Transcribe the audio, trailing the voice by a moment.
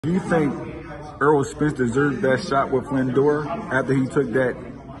Do you think Earl Spence deserved that shot with Fundora after he took that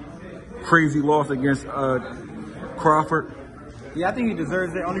crazy loss against Crawford? Yeah, I think he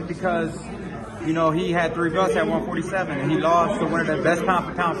deserves it only because, you know, he had 3 belts at 147 and he lost to one of the best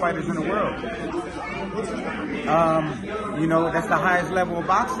pound-for-pound fighters in the world. You know, that's the highest level of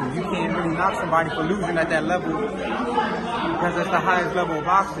boxing. You can't really knock somebody for losing at that level because that's the highest level of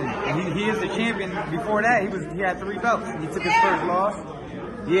boxing. And he is the champion. Before that, he had 3 belts. He took his first loss.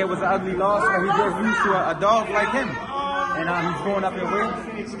 Yeah, it was an ugly loss, but he just used to a dog like him. And he's going up in weight.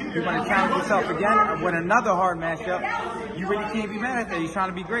 He's going to challenge himself again with another hard matchup. You really can't be mad at that. He's trying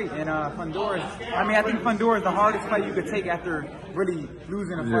to be great. And Fundora, I think Fundora is the hardest fight you could take after really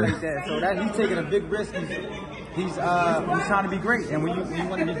losing a fight like that. So he's taking a big risk. He's trying to be great. And when you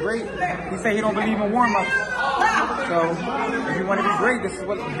want to be great, he say he don't believe in warm-up. So if you want to be great, this is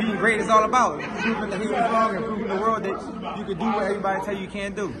what being great is all about. Proving that he was wrong and proving the world that you can do what everybody tell you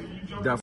can't do.